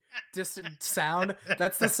distant sound.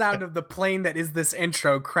 That's the sound of the plane that is this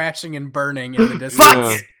intro crashing and burning in the distance.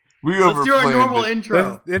 Yeah. Let's do our normal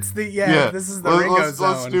intro. It's the This is the Ringo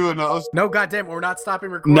zone. Let's do it. No, goddamn, we're not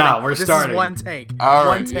stopping recording. No, we're starting. This is one take. All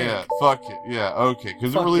one right, take. yeah, fuck it, yeah, okay,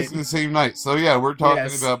 because we're releasing the same night. So yeah, we're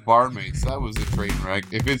talking about Barmates. That was a train wreck.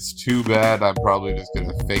 If it's too bad, I'm probably just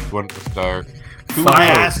gonna fake one at the start. I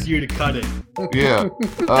asked you to cut it. Yeah.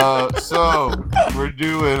 So we're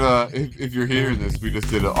doing. If you're hearing this, we just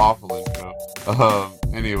did an awful intro.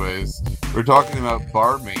 Anyways, we're talking about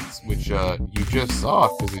Barmates, which you just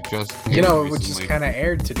saw because it just which just kind of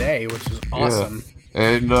aired today, which is awesome. Yeah.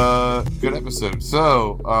 And good episode.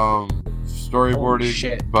 So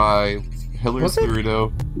storyboarding by Hilary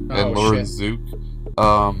Flurido and Lauren Zook.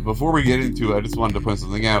 Before we get into it, I just wanted to point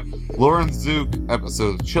something out. Lauren Zook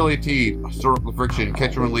episodes: Chili Tea, Historical Friction,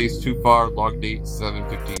 Catch and Release, Too Far, Log Date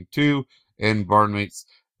 715-2, and Barmates.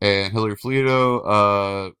 And Hilary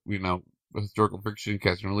Flurido, Historical Friction,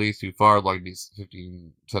 Catch and Release, Too Far, Log Date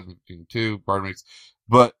 715-2, Barmates.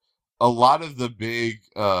 But a lot of the big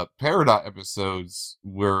Peridot episodes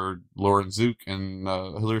were Lauren Zook and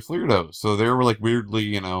Hilary Flurido, so they were like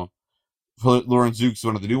weirdly, Lauren Zook's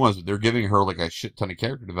one of the new ones, but they're giving her like a shit ton of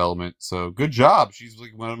character development. So good job. She's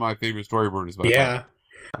like one of my favorite storyboarders. Yeah.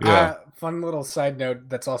 Fun little side note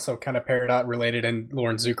that's also kind of Peridot related and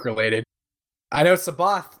Lauren Zook related. I know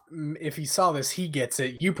Sabath, if he saw this, he gets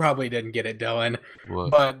it. You probably didn't get it, Dylan. What?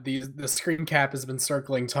 But the screen cap has been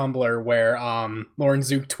circling Tumblr where Lauren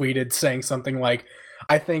Zook tweeted saying something like,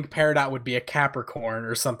 I think Peridot would be a Capricorn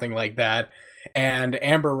or something like that. And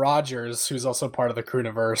Amber Rogers, who's also part of the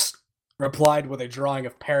Crooniverse, replied with a drawing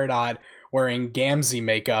of Peridot wearing Gamzee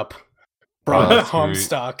makeup from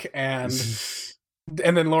Homestuck,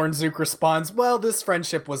 and then Lauren Zook responds, "Well, this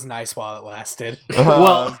friendship was nice while it lasted."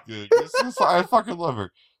 Well, good. I fucking love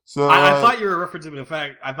her. So I thought you were referencing the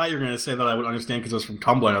fact. I thought you were going to say that I would understand because it was from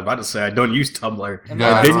Tumblr. And I was about to say I don't use Tumblr. And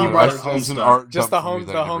then you brought Homestuck. Just the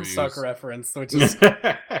Homestuck reference, which is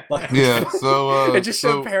yeah. So it just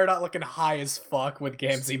showed Peridot looking high as fuck with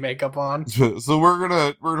Gamzee makeup on. So we're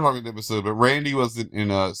gonna talk about the episode, but Randy wasn't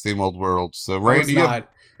in Same Old World. So Randy, and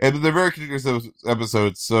they're very continuous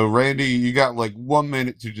episodes. So Randy, you got like 1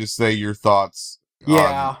 minute to just say your thoughts.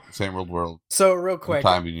 On Same Old World. So real quick,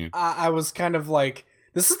 I was kind of like.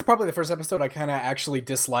 This is probably the first episode I kind of actually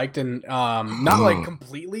disliked, and not like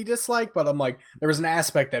completely disliked, but I'm like, there was an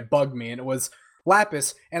aspect that bugged me, and it was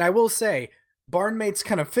Lapis. And I will say, Barmates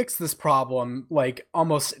kind of fixed this problem like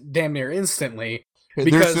almost damn near instantly.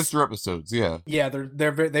 They're sister episodes, yeah. Yeah,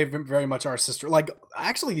 they've been very much our sister. Like,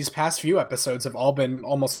 actually, these past few episodes have all been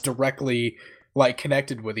almost directly like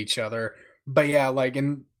connected with each other. But yeah, like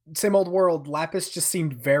in Same Old World, Lapis just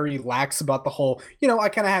seemed very lax about the whole, I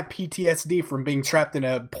kind of had PTSD from being trapped in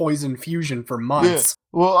a poison fusion for months.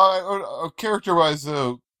 Yeah. Well, character-wise,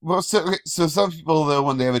 though, so some people, though,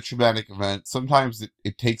 when they have a traumatic event, sometimes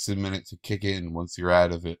it takes a minute to kick in once you're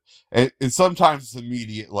out of it. And sometimes it's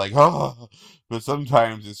immediate, like, but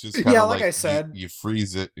sometimes it's just kind of like I said, you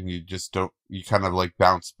freeze it and you just don't, you kind of like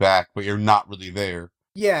bounce back, but you're not really there.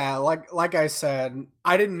 Yeah, like I said,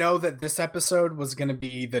 I didn't know that this episode was going to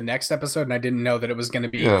be the next episode, and I didn't know that it was going to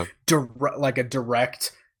be like a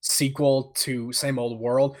direct sequel to Same Old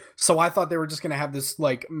World. So I thought they were just going to have this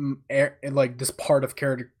like this part of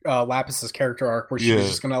character Lapis's character arc where she was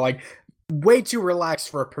just going to like way too relaxed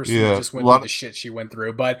for a person who just went through the shit she went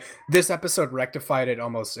through. But this episode rectified it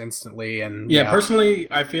almost instantly. And personally,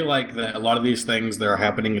 I feel like that a lot of these things that are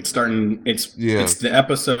happening, it's the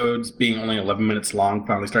episodes being only 11 minutes long,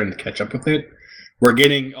 finally starting to catch up with it. We're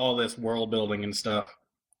getting all this world building and stuff.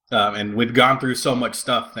 And we've gone through so much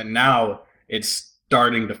stuff that now it's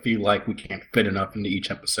starting to feel like we can't fit enough into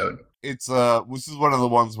each episode. It's this is one of the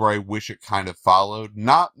ones where I wish it kind of followed,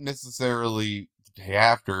 not necessarily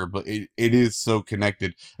after, but it is so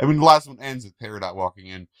connected. I mean, the last one ends with Peridot walking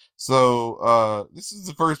in. So this is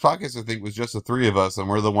the first podcast I think was just the three of us, and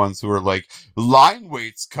we're the ones who are like line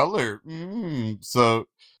weights, color. So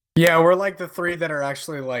yeah, we're like the three that are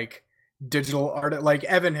actually like digital art. Like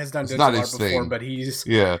Evan has done digital art before, but he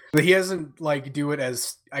hasn't like do it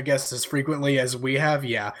as frequently as we have.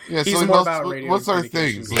 Yeah, he's so more about radio. What's our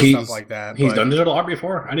thing? Stuff like that. He's done digital art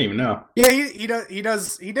before. I didn't even know. Yeah, he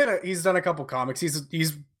does. He's done a couple comics.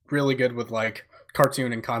 He's really good with like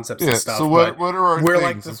cartoon and concepts and stuff. So what are our we're things?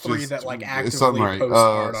 like the three that like actively post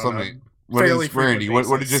art on what is Randy? What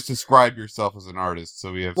did you just describe yourself as an artist?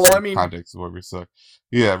 So we have context of what we say.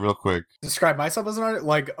 Yeah, real quick. Describe myself as an artist.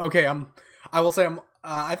 Like, okay, I will say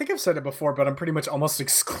I think I've said it before, but I'm pretty much almost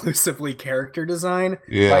exclusively character design.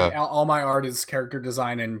 Yeah. Like all my art is character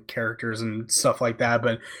design and characters and stuff like that.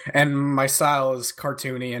 And my style is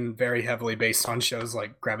cartoony and very heavily based on shows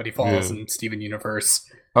like Gravity Falls and Steven Universe.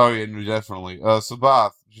 Oh yeah, no, definitely.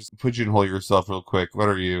 Sabath, just pigeonhole yourself real quick. What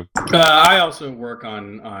are you? I also work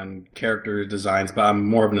on character designs, but I'm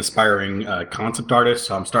more of an aspiring concept artist.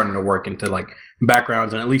 So I'm starting to work into like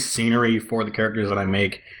backgrounds and at least scenery for the characters that I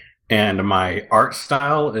make. And my art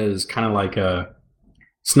style is kind of like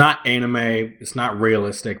it's not anime, it's not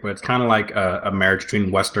realistic, but it's kind of like a marriage between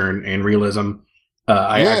Western and realism.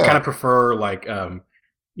 I kind of prefer like,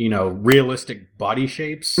 realistic body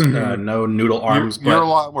shapes, no noodle arms. You're a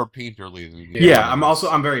lot more painterly than Yeah,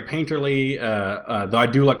 I'm very painterly, though I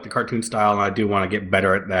do like the cartoon style and I do want to get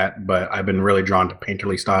better at that, but I've been really drawn to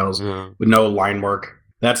painterly styles with no line work.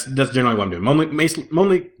 That's generally what I'm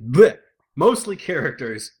doing. Mostly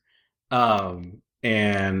characters. And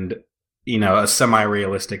a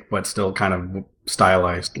semi-realistic but still kind of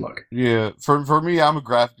stylized look. Yeah, for me, I'm a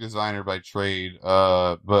graphic designer by trade.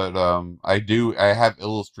 But I have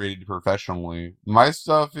illustrated professionally. My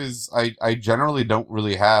stuff is I generally don't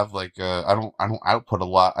really have like I don't output a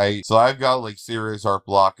lot. I've got like serious art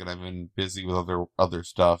block and I've been busy with other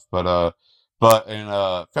stuff. But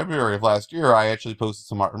in February of last year, I actually posted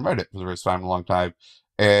some art on Reddit for the first time in a long time.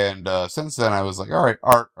 And since then, I was like, all right,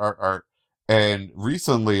 art. And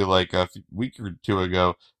recently, like a week or two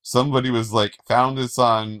ago, somebody was like, found this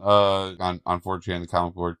on 4chan, the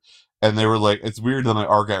comic board, and they were like, it's weird that my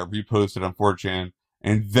art got reposted on 4chan,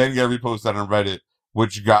 and then got reposted on Reddit,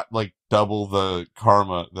 which got like double the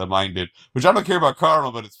karma that mine did. Which I don't care about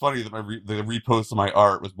karma, but it's funny that the repost of my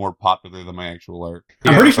art was more popular than my actual art.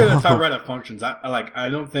 I'm pretty sure that's how Reddit functions. I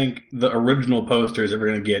don't think the original poster is ever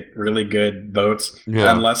going to get really good votes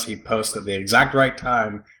unless he posts at the exact right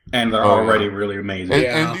time and they're already really amazing.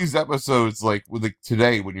 And these episodes, like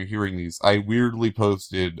today when you're hearing these, I weirdly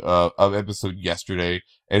posted an episode yesterday,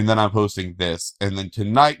 and then I'm posting this, and then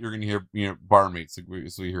tonight you're gonna hear Barmaids, so we're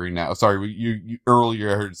hearing now. Sorry, you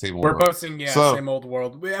earlier I heard Same Old World. We're posting Same Old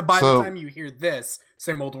World. By the time you hear this,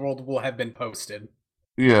 Same Old World will have been posted.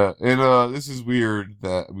 Yeah, and this is weird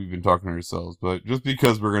that we've been talking to ourselves, but just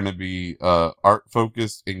because we're gonna be art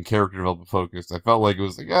focused and character development focused, I felt like it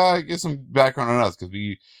was like get some background on us, because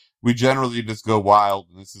we generally just go wild,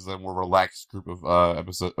 and this is a more relaxed group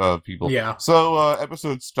of people. Yeah. So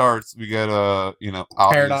episode starts. We get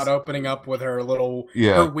Peridot opening up with her little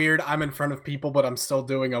her weird I'm in front of people, but I'm still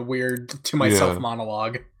doing a weird to myself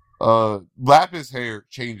monologue. Lapis hair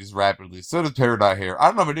changes rapidly. So does Peridot hair. I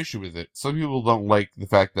don't have an issue with it. Some people don't like the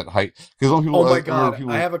fact that height, because some people. Oh my god!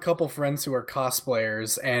 I have a couple friends who are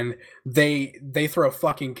cosplayers, and they throw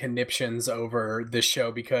fucking conniptions over this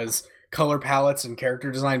show because color palettes and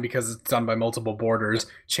character design, because it's done by multiple borders,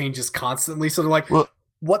 changes constantly. So they're like,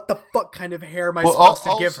 what the fuck kind of hair am I supposed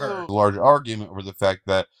to give her? A large argument over the fact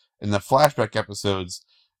that in the flashback episodes,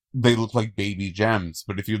 they look like baby gems.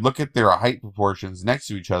 But if you look at their height proportions next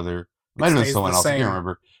to each other, might have been someone else, I can't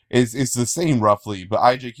remember. It's the same roughly, but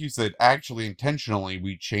IJQ said actually intentionally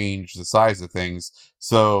we changed the size of things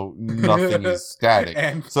so nothing is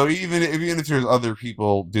static. So even if there's other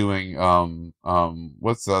people doing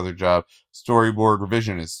what's the other job? Storyboard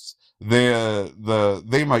revisionists.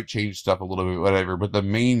 They might change stuff a little bit, whatever, but the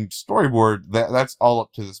main storyboard, that's all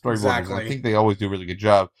up to the storyboarders. Exactly. I think they always do a really good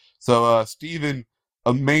job. So Steven,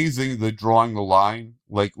 amazing the drawing the line,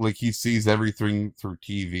 like he sees everything through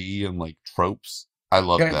TV and like tropes. I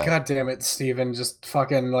love that. God damn it, Steven, just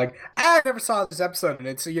fucking like, I never saw this episode, and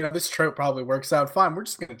it's this trope probably works out fine. We're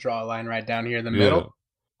just gonna draw a line right down here in the middle.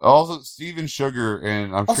 Also, Steven Sugar,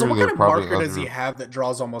 and I'm sure they're probably. What kind of marker does he have that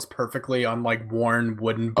draws almost perfectly on like worn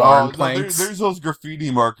wooden barn planks? There's those graffiti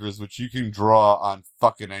markers which you can draw on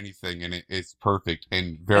fucking anything, and it's perfect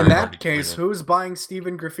and very. In that case, who's buying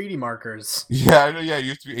Steven graffiti markers? Yeah, I know. Yeah,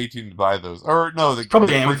 you have to be 18 to buy those, or no,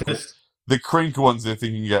 the crink ones I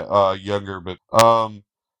think you can get younger, but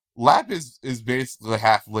Lapis is basically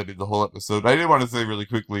half-lidded the whole episode. I did want to say really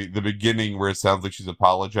quickly the beginning where it sounds like she's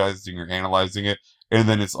apologizing or analyzing it, and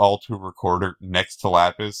then it's all to a recorder next to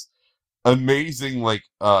Lapis. Amazing, like,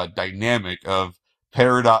 dynamic of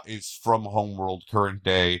Peridot is from Homeworld current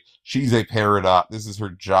day. She's a Peridot. This is her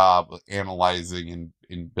job, like, analyzing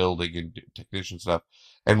and building and technician stuff.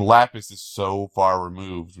 And Lapis is so far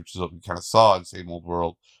removed, which is what we kind of saw in Same Old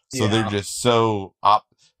World. So they're just so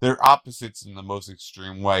they're opposites in the most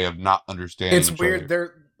extreme way of not understanding. It's weird.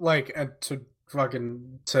 They're like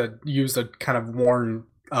to use a kind of worn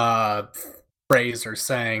phrase or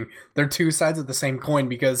saying, they're two sides of the same coin,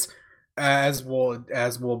 because as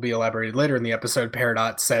will be elaborated later in the episode,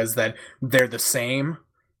 Peridot says that they're the same,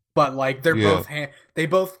 but like they're both they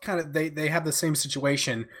both kind of they have the same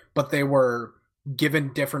situation, but they were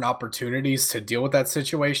given different opportunities to deal with that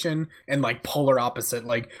situation, and like polar opposite.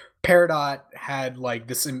 Like Peridot had like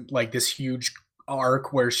this huge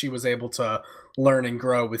arc where she was able to learn and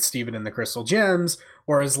grow with Steven and the Crystal Gems,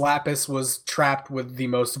 whereas Lapis was trapped with the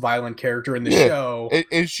most violent character in the show.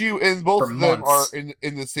 And both of them are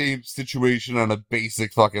in the same situation on a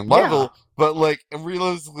basic fucking level, but like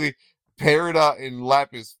realistically, Peridot and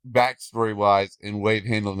Lapis backstory wise and way of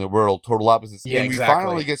handling the world, total opposites. Yeah, and we exactly.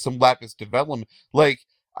 finally get some Lapis development. Like,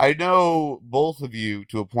 I know both of you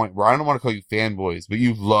to a point where I don't want to call you fanboys, but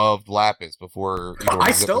you loved Lapis before.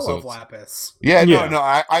 I still love Lapis. Yeah, no,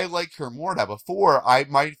 I like her more now. Before, I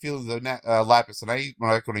might feel the Lapis, and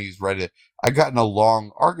when I use Reddit, I got in a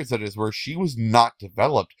long argument where she was not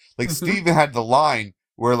developed. Like, Steven had the line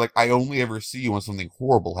where, like, I only ever see you when something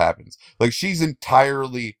horrible happens. Like, she's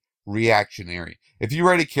entirely reactionary. If you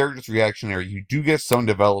write a character's reactionary, you do get some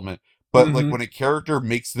development. But like when a character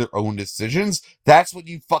makes their own decisions, that's when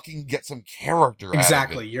you fucking get some character.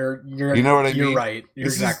 Exactly. Out of it. You know what I mean? You're right. You're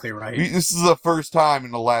exactly right. This is the first time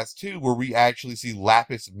in the last two where we actually see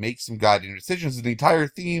Lapis make some goddamn decisions. And the entire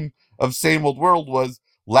theme of Same Old World was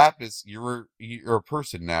Lapis, you're a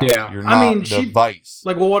person now. Yeah. You're not the device.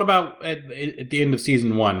 Like, well, what about at the end of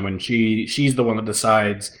season 1 when she's the one that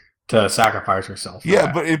decides to sacrifice herself?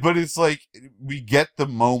 Yeah, but it's like we get the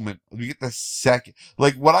moment, we get the second.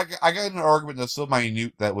 Like what I got in an argument that's so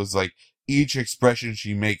minute that was like each expression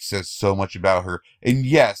she makes says so much about her. And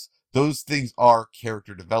yes, those things are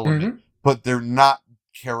character development, but they're not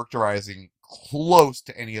characterizing close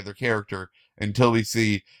to any other character until we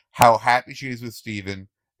see how happy she is with Steven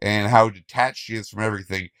and how detached she is from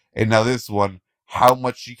everything. And now this one, how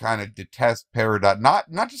much she kind of detests Peridot,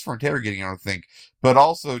 not just for interrogating, I don't think, but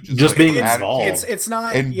also just like being involved. It's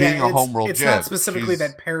not and being a homeworld. It's not specifically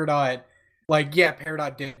that Peridot, like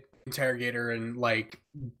Peridot did interrogate her and like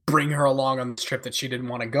bring her along on this trip that she didn't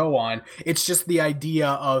want to go on. It's just the idea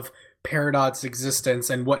of Peridot's existence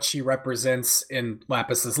and what she represents in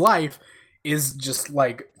Lapis's life is just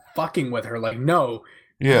like fucking with her. Like, no,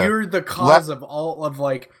 you're the cause of all of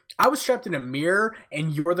like. I was trapped in a mirror,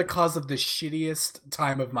 and you're the cause of the shittiest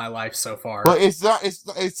time of my life so far. But it's not.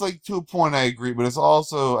 It's like to a point. I agree, but it's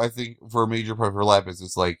also I think for a major part for Lapis,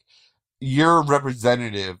 it's like you're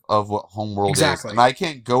representative of what Homeworld is, and I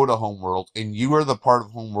can't go to Homeworld, and you are the part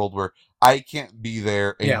of Homeworld where I can't be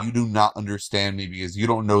there, and you do not understand me because you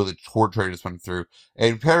don't know the torture I just went through.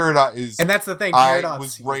 And Peridot is, and that's the thing. I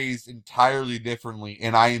was raised entirely differently,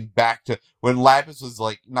 and I am back to when Lapis was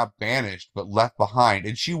like not banished but left behind,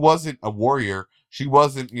 and she wasn't a warrior. She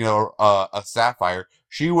wasn't, a sapphire.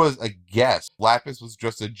 She was a guest. Lapis was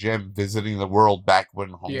just a gem visiting the world back when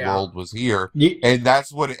Homeworld was here, and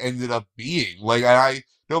that's what it ended up being. Like, I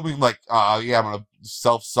don't mean like, I'm gonna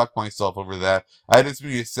self-suck myself over that. I just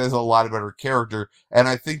mean it says a lot about her character, and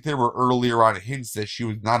I think there were earlier on hints that she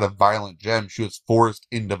was not a violent gem. She was forced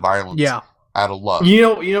into violence out of love. You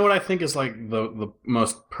know what I think is like the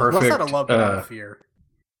most perfect... Well, it's not a love, but out of fear.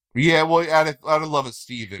 Yeah, well, out of love of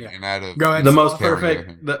Steven and out of... Go ahead,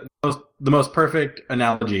 the most perfect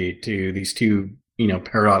analogy to these two,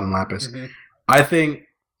 Peridot and Lapis. I think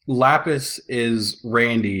Lapis is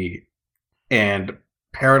Randy and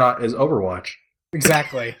Peridot is Overwatch.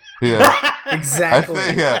 Exactly. Yeah. Exactly.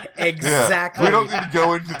 Exactly. We don't need to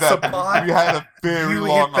go into that. Sabah, we had a very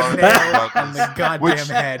long argument on the goddamn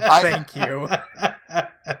head. Thank you.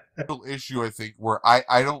 Issue, I think, where I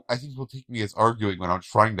think people take me as arguing when I'm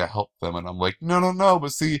trying to help them, and I'm like, no,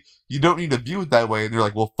 but see, you don't need to view it that way, and they're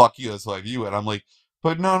like, well, fuck you, that's how I view it. And I'm like,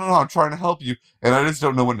 but no, I'm trying to help you, and I just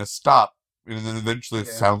don't know when to stop. And then eventually it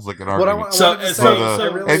sounds like an argument. And that's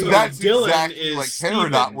Dylan exactly like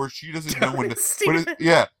Peridot, where she doesn't know when to.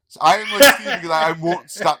 I am like Steven because I won't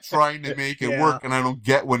stop trying to make it work, and I don't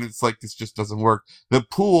get when it's like this just doesn't work. The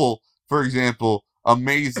pool, for example,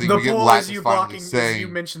 amazing. The pool is you blocking. You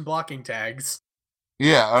mentioned blocking tags.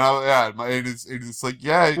 Yeah, and it's like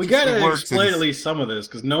we gotta explain at least some of this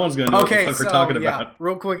because no one's gonna know what the fuck we're talking about.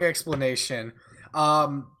 Real quick explanation.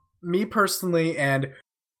 Me personally, and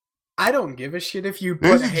I don't give a shit if you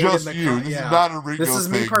put hate in the comments. This is not a Rico This is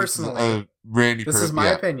me personally. Randy. This is my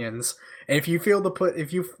opinions. And if you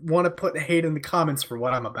want to put hate in the comments for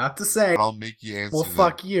what I'm about to say, I'll make you answer. Well,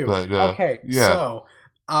 fuck you. But, okay, so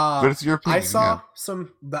but it's your opinion. I saw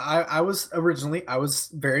some. I was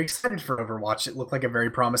very excited for Overwatch. It looked like a very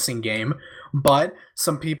promising game, but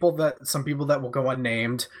some people that will go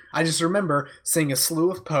unnamed. I just remember seeing a slew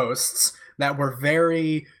of posts that were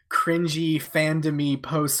very cringy fandom-y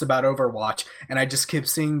posts about Overwatch, and I just kept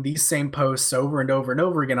seeing these same posts over and over and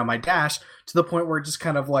over again on my dash, to the point where it just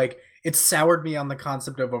kind of like it soured me on the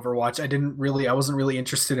concept of Overwatch. I wasn't really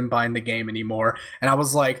interested in buying the game anymore, and I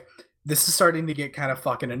was like, this is starting to get kind of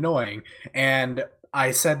fucking annoying. And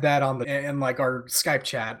I said that in like our Skype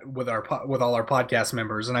chat with all our podcast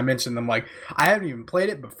members, and I mentioned them like, I haven't even played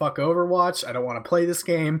it, but fuck Overwatch, I don't want to play this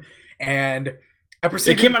game. And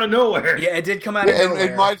it came out of nowhere. Yeah, it did come out of nowhere.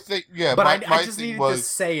 And my thing, but I just needed to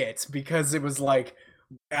say it because it was like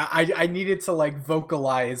I needed to like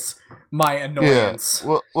vocalize my annoyance.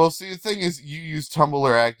 Yeah. Well. See, the thing is, you use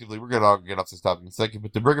Tumblr actively. We're gonna get off this topic in a second,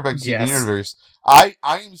 but to bring it back to the universe, I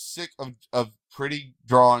am sick of pretty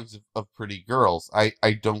drawings of pretty girls. I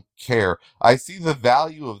don't care. I see the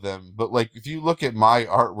value of them, but like if you look at my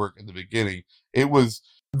artwork in the beginning, it was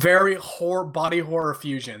very body horror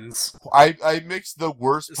fusions. I mixed the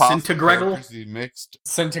worst possible characters. He mixed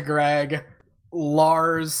Centigreg,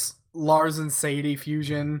 Lars and Sadie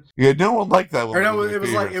fusion. Yeah, no one liked that one. Or no, it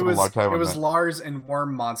was Lars and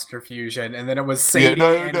Worm Monster fusion, and then it was Sadie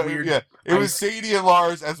it was Sadie and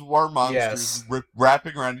Lars as worm monsters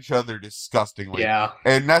wrapping around each other disgustingly. Yeah,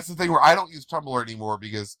 and that's the thing where I don't use Tumblr anymore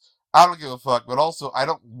because I don't give a fuck, but also I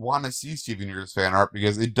don't want to see Steven Universe fan art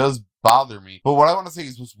because it does bother me. But what I want to say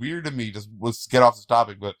is what's weird to me, just let's get off this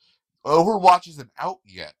topic, but Overwatch isn't out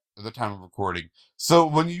yet at the time of recording. So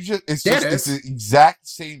when you it's the exact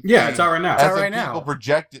same thing. Yeah, it's out right now. It's out right now. People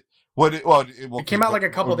project it. It came out like a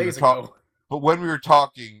couple days ago. But when we were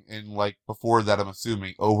talking, and like before that, I'm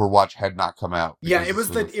assuming Overwatch had not come out. Yeah,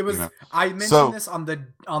 I mentioned this on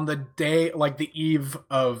the day, like the eve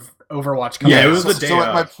of Overwatch coming out. Yeah, it was the day. So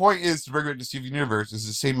my point is, to bring it to Steven Universe, is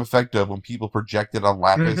the same effect of when people projected on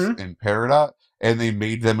Lapis and Peridot, and they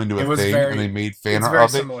made them into a thing, and they made fan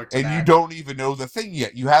art of it, and you don't even know the thing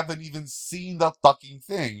yet. You haven't even seen the fucking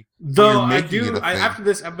thing. Though after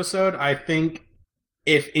this episode, I think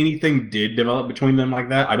if anything did develop between them like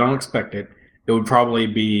that, I don't expect it. It would probably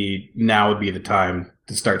be the time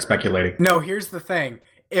to start speculating. No, here's the thing.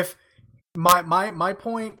 If my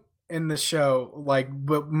point in the show, like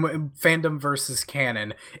fandom versus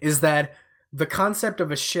canon, is that the concept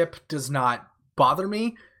of a ship does not bother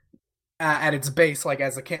me at its base. Like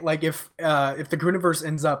if the Universe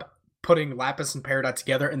ends up putting Lapis and Peridot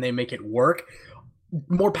together and they make it work,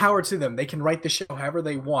 more power to them. They can write the show however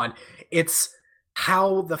they want. It's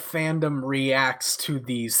how the fandom reacts to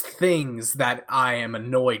these things that I am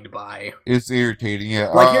annoyed by. It's irritating, yeah.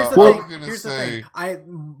 Like here's the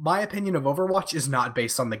thing. My opinion of Overwatch is not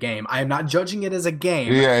based on the game. I am not judging it as a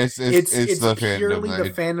game. Yeah, it's the purely fandom, the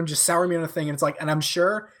fandom just souring me on a thing, and it's like, and I'm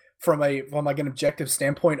sure from like an objective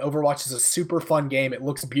standpoint, Overwatch is a super fun game. It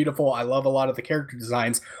looks beautiful. I love a lot of the character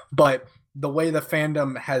designs, but the way the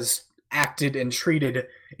fandom has acted and treated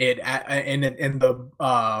it in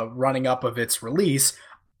the running up of its release,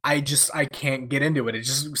 I can't get into it. It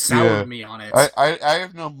just soured me on it. I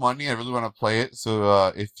have no money. I really want to play it. So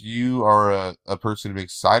if you are a person who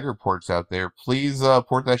makes side reports out there, please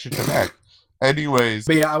port that shit to Mac. Anyways.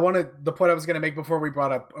 But yeah, the point I was going to make before we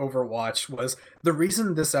brought up Overwatch was the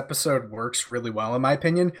reason this episode works really well, in my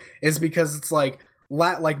opinion, is because it's like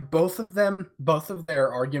both of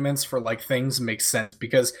their arguments for like things make sense,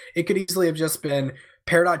 because it could easily have just been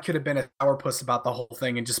Peridot could have been a sourpuss about the whole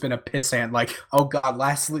thing and just been a pissant, like, oh god,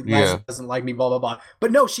 Leslie doesn't like me, blah blah blah.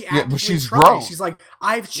 But no, she actively she's tried. Grown. She's like,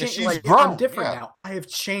 I've changed. Like, grown. I'm different now. I have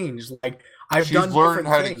changed. Like, I've done learned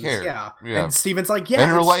how things. to care. Yeah. And Steven's like, yeah, in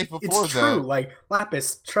her life before it's true. that. Like,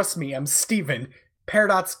 Lapis, trust me, I'm Steven.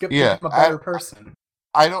 Peridot's a better person.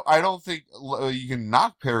 I don't think you can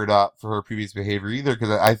knock Peridot for her previous behavior either, because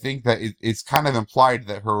I think that it's kind of implied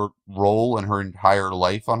that her role in her entire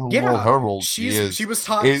life on her role, she was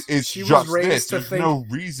taught, she was raised to think, no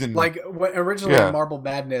reason. Like originally Marble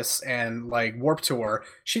Madness and like Warp Tour,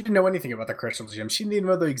 she didn't know anything about the Crystal Gems. She didn't even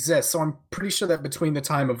know they exist. So I'm pretty sure that between the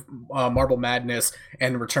time of Marble Madness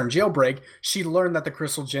and Return Jailbreak, she learned that the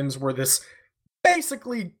Crystal Gems were this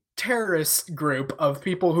basically terrorist group of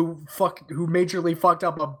people who majorly fucked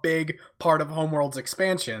up a big part of Homeworld's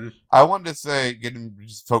expansion. I wanted to say, getting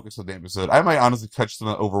just focused on the episode, I might honestly touch some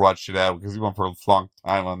of the Overwatch shit out because we went for a long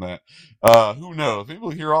time on that. Who knows? Maybe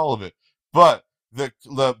we'll hear all of it. But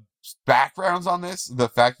the backgrounds on this, the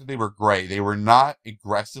fact that they were gray, they were not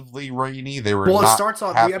aggressively rainy. They were not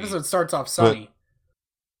happy. The episode starts off sunny.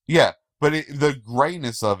 But the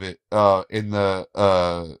grayness of it, in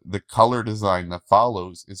the color design that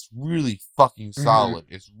follows, is really fucking solid.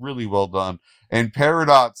 Mm-hmm. It's really well done. And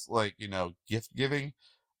Peridot's, like, gift giving.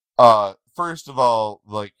 First of all,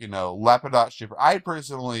 like, Lapidot shipper. I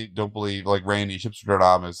personally don't believe, like, Randy ships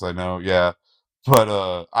Stradamus. I know, yeah.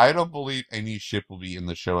 But I don't believe any ship will be in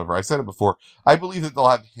the show ever. I said it before. I believe that they'll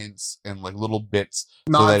have hints and like little bits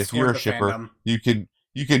so that if you're a shipper, fandom.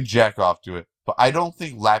 you can jack off to it. But I don't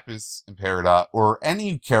think Lapis and Peridot or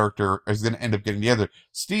any character is going to end up getting together.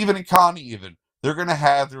 Steven and Connie even, they're going to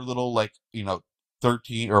have their little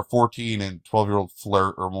 13 or 14 and 12-year-old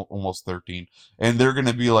flirt, or almost 13, and they're going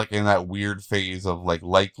to be like in that weird phase of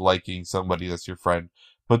liking somebody that's your friend,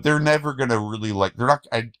 but they're never going to really they're not.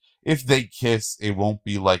 If they kiss, it won't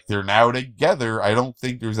be like they're now together. I don't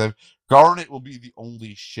think there's Garnet will be the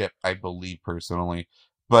only ship, I believe, personally.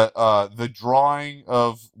 But the drawing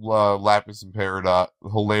of Lapis and Peridot,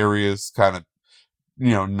 hilarious, kind of,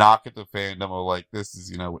 knock at the fandom of like, this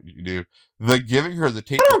is, what you do. The giving her the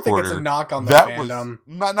tape recorder. I don't think it's a knock on the fandom.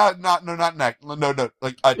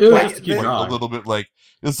 Like a little bit like,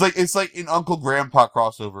 it's like in Uncle Grandpa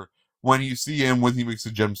crossover. When you see him when he makes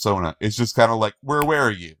a gem Sona, it's just kind of like, where are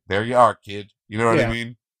you? There you are, kid. You know what I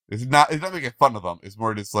mean? It's not making fun of them. It's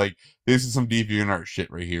more just like, this is some DeviantArt shit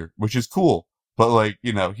right here, which is cool. But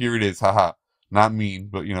here it is, haha. Not mean,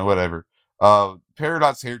 but whatever.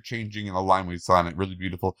 Peridot's hair changing in the line we saw in it, really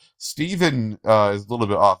beautiful. Steven is a little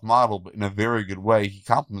bit off model, but in a very good way. He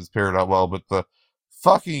compliments Peridot well, but the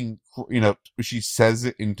fucking, she says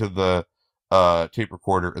it into the tape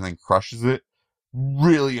recorder and then crushes it.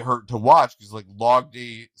 Really hurt to watch because log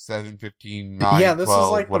day 7:15, 9, yeah, this 12,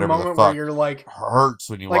 is like the moment where you're like hurts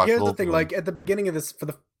when you watch. Here's the thing, at the beginning of this,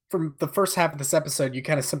 from the first half of this episode, you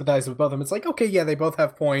kind of sympathize with both of them. It's like, okay, yeah, they both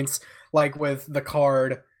have points. Like with the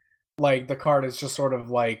card, the card is just sort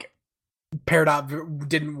of like Peridot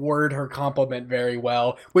didn't word her compliment very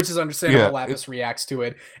well, which is understandable. Yeah, Lapis reacts to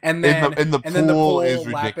it, and then the pool is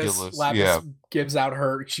ridiculous. Lapis gives out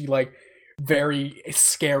she very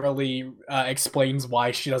scarily explains why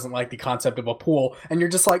she doesn't like the concept of a pool, and you're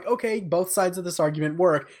just like, okay, both sides of this argument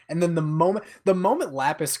work. And then the moment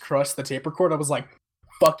Lapis crushed the tape recorder, I was like,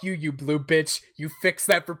 fuck you, you blue bitch, you fix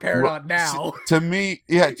that for Peridot now. To me,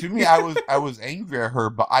 I was angry at her,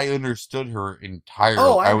 but I understood her entirely.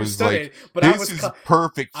 Oh, I understood it, but this is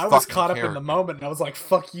perfect. I was caught up in the moment, and I was like,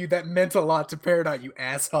 fuck you, that meant a lot to Peridot, you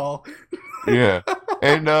asshole. Yeah,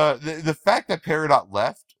 and the fact that Peridot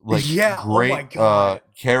left, great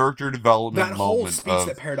character development. That whole speech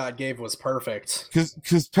that Peridot gave was perfect.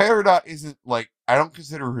 Because Peridot isn't I don't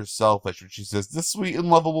consider her selfish when she says the sweet and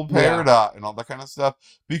lovable Peridot and all that kind of stuff,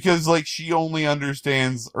 because she only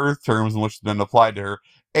understands Earth terms in which have been applied to her,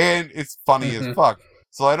 and it's funny as fuck.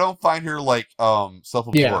 So I don't find her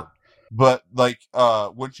self-absorbed. Yeah. But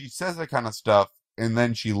when she says that kind of stuff and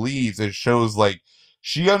then she leaves, it shows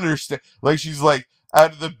she understands. She's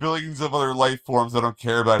out of the billions of other life forms I don't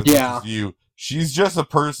care about as you, she's just a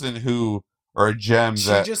person who, or a gem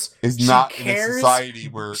that is not in a society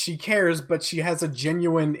where she cares, but she has a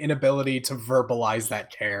genuine inability to verbalize that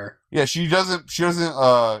care. Yeah, she doesn't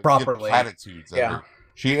properly give platitudes ever.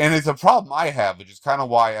 And it's a problem I have, which is kind of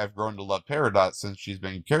why I've grown to love Peridot since she's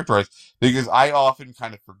been characterized, because I often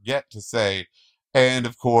kind of forget to say, and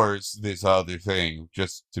of course this other thing,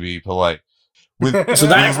 just to be polite. With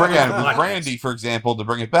Randy, for example, to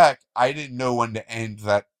bring it back, I didn't know when to end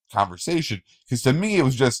that conversation, because to me it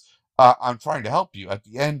was just, I'm trying to help you. At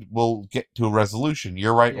the end, we'll get to a resolution.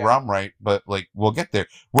 You're right or I'm right, but we'll get there.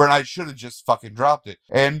 Where I should have just fucking dropped it.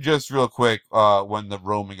 And just real quick, when the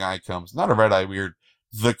roaming eye comes, not a red eye, weird.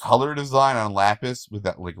 The color design on Lapis with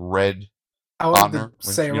that red. I want to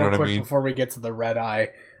say real quick before we get to the red eye.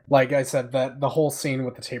 Like I said, that the whole scene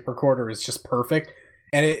with the tape recorder is just perfect.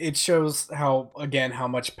 And it shows how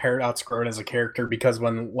much Peridot's grown as a character, because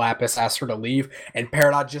when Lapis asks her to leave, and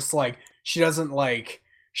Peridot just she doesn't lash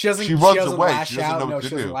out. No, she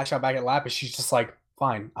doesn't lash out back at Lapis. She's just like,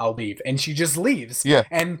 fine, I'll leave, and she just leaves. Yeah,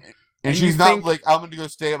 and she's not I'm going to go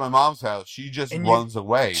stay at my mom's house. She just runs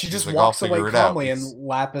away. She just walks away calmly, and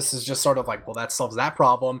Lapis is just sort of like, well, that solves that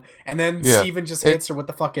problem. And then Steven just hits her with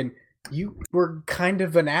the fucking, you were kind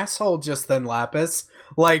of an asshole just then, Lapis.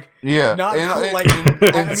 I mean,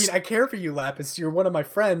 I care for you, Lapis. You're one of my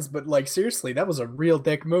friends, but seriously, that was a real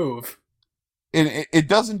dick move. And it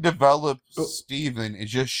doesn't develop Steven, it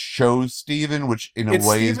just shows Steven, which in a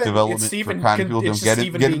way is development for kind of people who don't get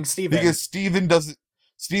it. Because Steven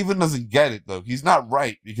doesn't get it, though. He's not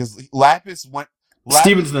right, because Lapis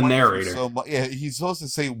Steven's the narrator. He's supposed to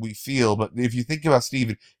say what we feel, but if you think about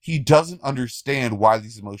Steven, he doesn't understand why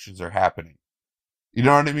these emotions are happening. You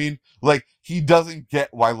know what I mean? He doesn't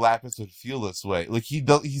get why Lapis would feel this way.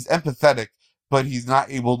 He's empathetic, but he's not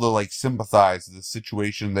able to sympathize with the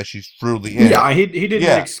situation that she's truly in. Yeah, he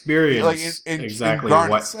didn't experience exactly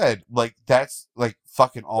Garnet what said. That's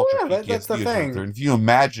fucking ultra PTSD. That's the thing. And if you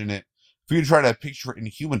imagine it, if you try to picture it in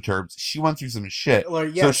human terms, she went through some shit.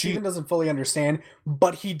 Like, yeah, so Steven doesn't fully understand,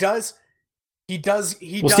 but he does. Well,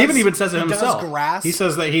 Steven even says it himself. He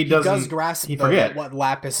says that he does grasp that what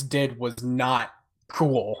Lapis did was not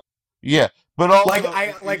cool. Yeah, but also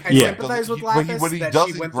I sympathize with Lapis that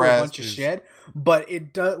she went through a bunch of shit, but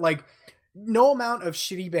it does no amount of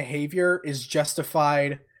shitty behavior is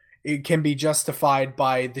justified. It can be justified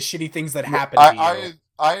by the shitty things that happen to you.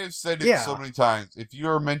 I have said it so many times. If you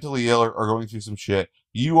are mentally ill or going through some shit,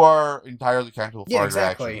 you are entirely accountable for your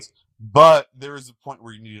actions. But there is a point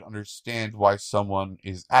where you need to understand why someone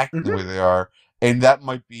is acting the way they are, and that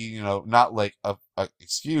might be, not like a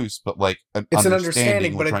excuse, but like it's an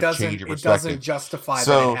understanding, but it doesn't justify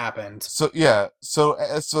that it happened. So yeah, so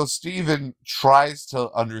Steven tries to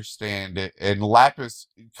understand it, and Lapis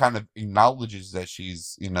kind of acknowledges that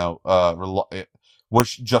she's,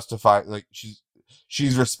 which justify like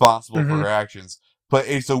she's responsible for her actions. But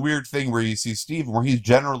it's a weird thing where you see Steven, where he's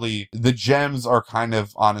generally, the gems are kind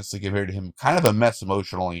of, honestly, compared to him, kind of a mess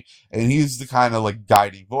emotionally. And he's the kind of, like,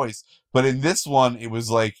 guiding voice. But in this one, it was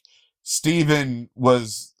like, Steven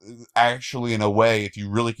was actually, in a way, if you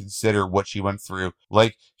really consider what she went through,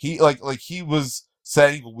 he was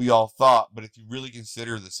saying what we all thought, but if you really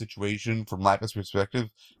consider the situation from Lapis' perspective,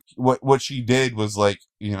 what she did was, like,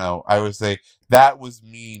 I would say, that was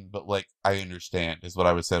mean, but, like, I understand, is what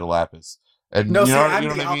I would say to Lapis. And no, you know what I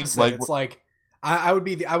mean? Like, it's like I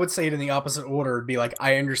would say it in the opposite order. It'd be like,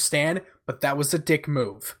 I understand, but that was a dick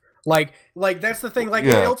move. Like that's the thing. Like,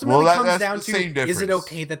 it ultimately comes down to, is it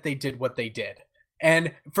okay that they did what they did?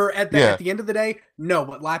 And at the end of the day, no,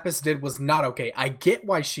 what Lapis did was not okay. I get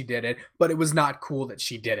why she did it, but it was not cool that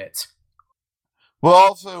she did it. Well,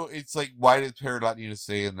 also, it's like, why did Peridot need to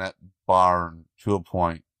stay in that barn to a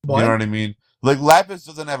point? What? You know what I mean? Like, Lapis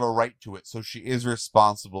doesn't have a right to it, so she is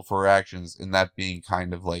responsible for her actions, and that being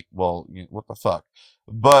kind of like, well, what the fuck?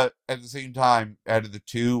 But at the same time, out of the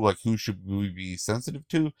two, like, who should we be sensitive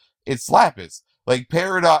to? It's Lapis. Like,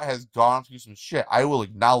 Peridot has gone through some shit. I will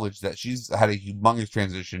acknowledge that she's had a humongous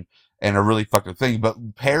transition and a really fucked up thing,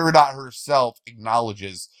 but Peridot herself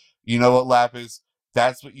acknowledges, you know what, Lapis?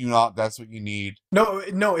 That's what that's what you need. No,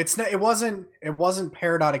 it's not. It wasn't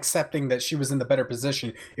Peridot accepting that she was in the better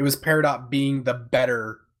position. It was Peridot being the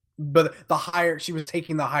better, but she was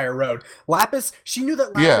taking the higher road. Lapis, she knew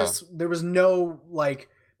that Lapis, there was no, like,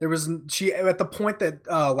 at the point that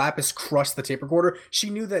Lapis crushed the tape recorder, she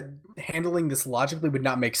knew that handling this logically would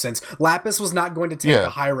not make sense. Lapis was not going to take the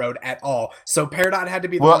high road at all. So Peridot had to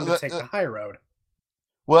be the one to take the high road.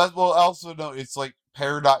 Well, also, no, it's like,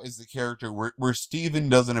 Peridot is the character where Steven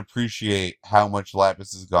doesn't appreciate how much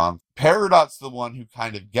Lapis has gone. Peridot's the one who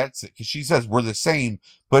kind of gets it, because she says we're the same,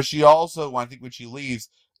 but she also, I think when she leaves,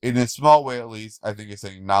 in a small way at least, I think it's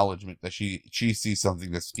an acknowledgement that she sees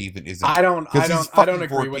something that Steven isn't. I don't agree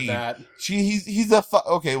 14. With that. He's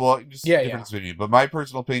okay, well, just different opinion, but my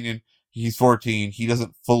personal opinion, he's 14. He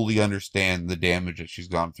doesn't fully understand the damage that she's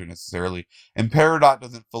gone through necessarily. And Peridot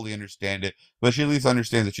doesn't fully understand it, but she at least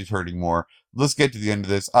understands that she's hurting more. Let's get to the end of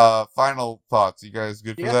this. Final thoughts. You guys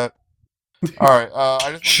good for that? All right.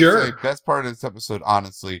 I just want to say, best part of this episode,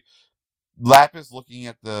 honestly, Lapis looking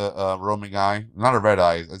at the roaming eye, not a red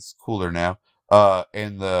eye, it's cooler now.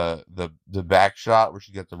 And the back shot where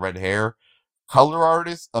she got the red hair. Color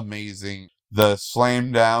artist, amazing. The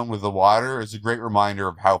slam down with the water is a great reminder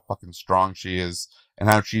of how fucking strong she is and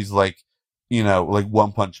how she's like, like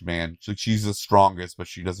One Punch Man. She's the strongest, but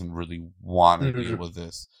she doesn't really want to deal with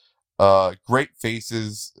this. Great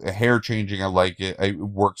faces, hair changing. I like it. It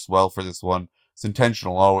works well for this one. It's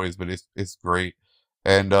intentional always, but it's great.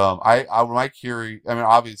 And obviously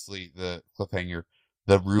the cliffhanger,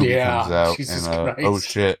 the Ruby comes out, and oh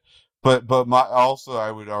shit. But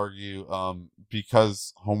I would argue,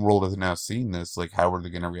 because Homeworld has now seen this, like, how are they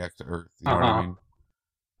going to react to Earth? You know what I mean?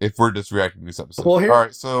 If we're just reacting to this episode. Well, all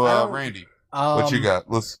right, so Randy, what you got?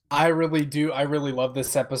 I really love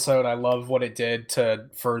this episode. I love what it did to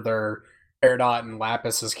further Peridot and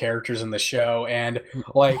Lapis's characters in the show, and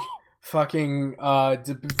like fucking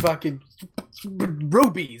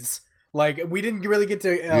rubies. Like, we didn't really get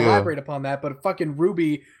to elaborate upon that, but fucking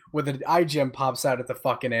Ruby with an eye gem pops out at the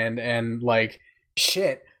fucking end, and like,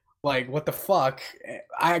 shit, like, what the fuck?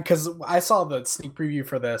 Because I saw the sneak preview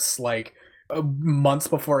for this like months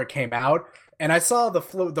before it came out, and I saw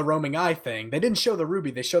the roaming eye thing. They didn't show the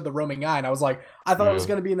Ruby, they showed the roaming eye, and I was like, I thought it was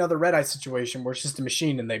going to be another Red Eye situation where it's just a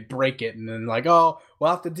machine and they break it, and then like, oh,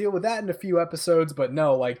 we'll have to deal with that in a few episodes. But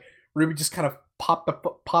no, like, Ruby just kind of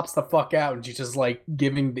pops the fuck out, and she's just like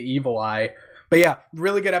giving the evil eye. But yeah,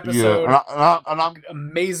 really good episode. Yeah, and I'm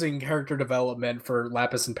amazing character development for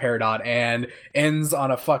Lapis and Peridot, and ends on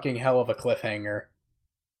a fucking hell of a cliffhanger.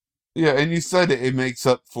 Yeah, and you said it makes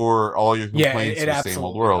up for all your complaints of the same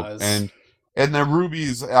old world. Does. And the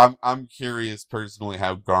rubies, I'm curious personally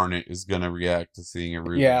how Garnet is gonna react to seeing a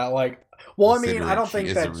ruby. Yeah, like, well, I mean, I don't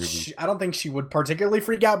think she would particularly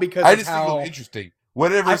freak out because I just think it'll be interesting.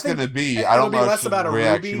 Whatever it's gonna be, I don't know. Less about a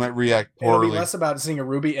ruby. She might react poorly. It'll be less about seeing a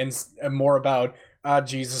ruby and more about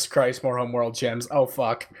Jesus Christ, more homeworld gems. Oh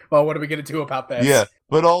fuck! Well, what are we gonna do about this? Yeah,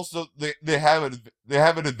 but also they have an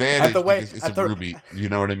advantage because it's a ruby. You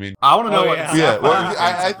know what I mean? I want to know what. Yeah,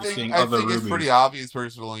 I think it's pretty obvious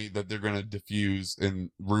personally that they're gonna diffuse and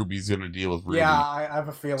Ruby's gonna deal with Ruby. Yeah, I have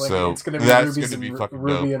a feeling it's gonna be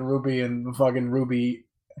Ruby and fucking Ruby.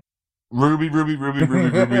 Ruby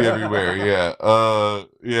everywhere. Yeah.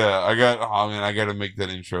 Yeah. I gotta make that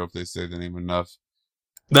intro if they say the name enough.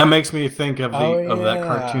 That makes me think of that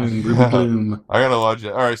cartoon Ruby Bloom. I gotta watch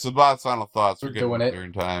it. All right, so Bot's final thoughts. We're getting there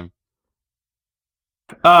in time.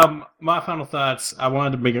 My final thoughts. I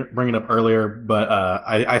wanted to bring it up earlier, but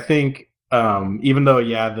I think even though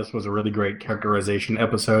this was a really great characterization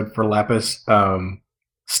episode for Lapis,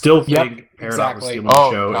 still think Peridot was stealing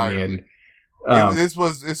the show in the end. This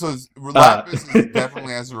was Lapis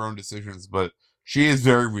definitely has her own decisions, but she is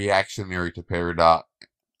very reactionary to Peridot.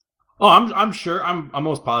 Oh, I'm sure. I'm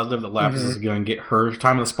almost positive that Lapis is going to get her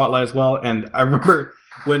time in the spotlight as well. And I remember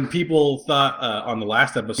when people thought on the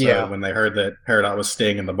last episode when they heard that Peridot was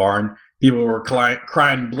staying in the barn, people were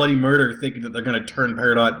crying bloody murder, thinking that they're going to turn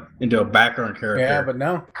Peridot into a background character. Yeah, but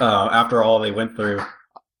no. After all they went through.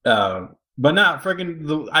 But not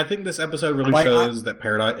freaking. I think this episode really shows that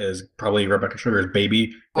Peridot is probably Rebecca Sugar's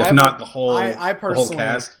baby, if not the whole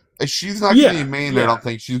cast. She's not going to be main, I don't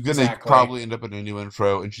think. She's going to probably end up in a new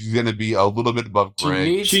intro, and she's going to be a little bit above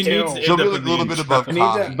Greg. She'll be a little bit above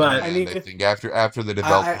Tommy, but I think after the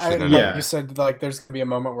development. Like you said, like there's going to be a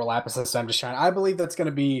moment where Lapis has time to shine. I believe that's going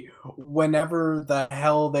to be whenever the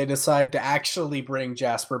hell they decide to actually bring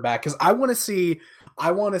Jasper back, because I want to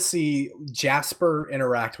see Jasper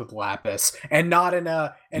interact with Lapis, and not in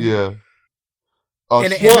a in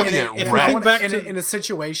a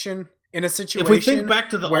situation. In a situation, if we think back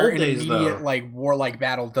to the where old days, an immediate warlike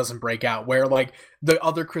battle doesn't break out, where like the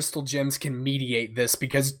other crystal gems can mediate this,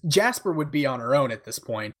 because Jasper would be on her own at this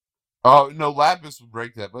point. Oh no, Lapis would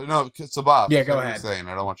break that, but no, Sabaf. Yeah, go ahead. Saying,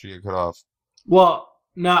 I don't want you to get cut off. Well,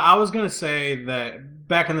 no, I was gonna say that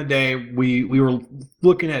back in the day, we were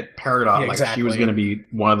looking at Peridot like she was gonna be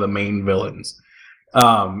one of the main villains.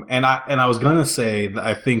 And I was gonna say that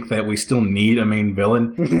I think that we still need a main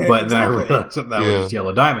villain, but then I realized that was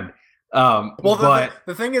Yellow Diamond.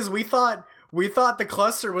 The thing is, we thought the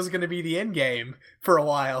cluster was going to be the end game for a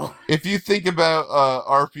while. If you think about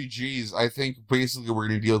RPGs, I think basically we're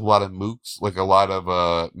going to deal with a lot of mooks, like a lot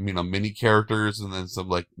of mini characters, and then some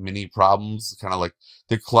like mini problems. Kind of like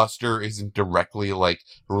the cluster isn't directly like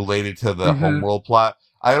related to the homeworld plot.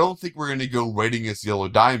 I don't think we're going to go right against Yellow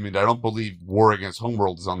Diamond. I don't believe war against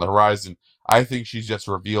homeworld is on the horizon. I think she's just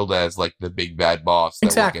revealed as like the big bad boss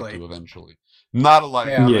that we'll get to eventually. Not a lot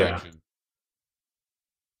of action.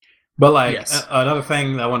 But another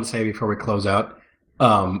thing that I want to say before we close out,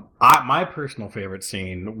 my personal favorite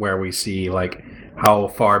scene where we see like how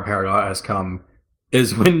far Peridot has come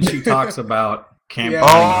is when she talks about Camp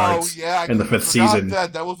Hearts in the 5th season.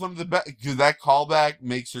 That was one of the best, because that callback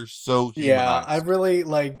makes her so humanized. Yeah, I really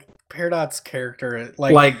like Peridot's character.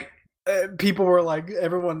 People were like,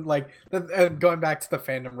 everyone like, going back to the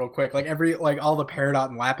fandom real quick, like all the Peridot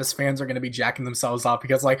and Lapis fans are going to be jacking themselves off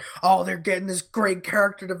because like, oh, they're getting this great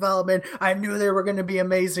character development. I knew they were going to be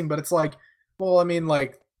amazing, but it's like, well, I mean,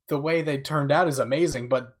 like the way they turned out is amazing,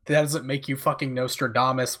 but that doesn't make you fucking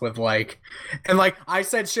Nostradamus with like, and like I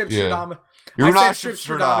said, Stradamus. I said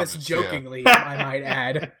Stradamus jokingly, I might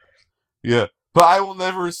add. Yeah. But I will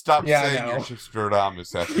never stop saying you're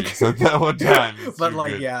Stradamus after you said that one time. But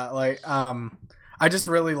I just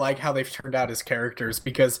really like how they've turned out as characters,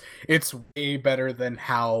 because it's way better than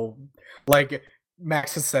how, like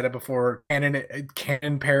Max has said it before,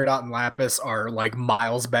 canon Peridot and Lapis are like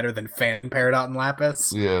miles better than fan Peridot and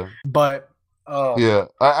Lapis. Yeah. But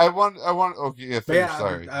I want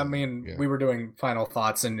sorry. I mean, we were doing final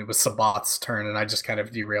thoughts and it was Sabat's turn, and I just kind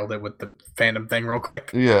of derailed it with the fandom thing real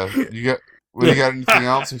quick. Yeah, you got anything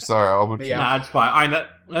else? Or sorry, nah, it's fine.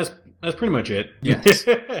 That's pretty much it. Yes.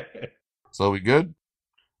 So we good?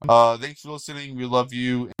 Thanks for listening. We love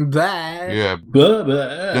you. Bye. Yeah. Bye.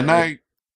 Good night.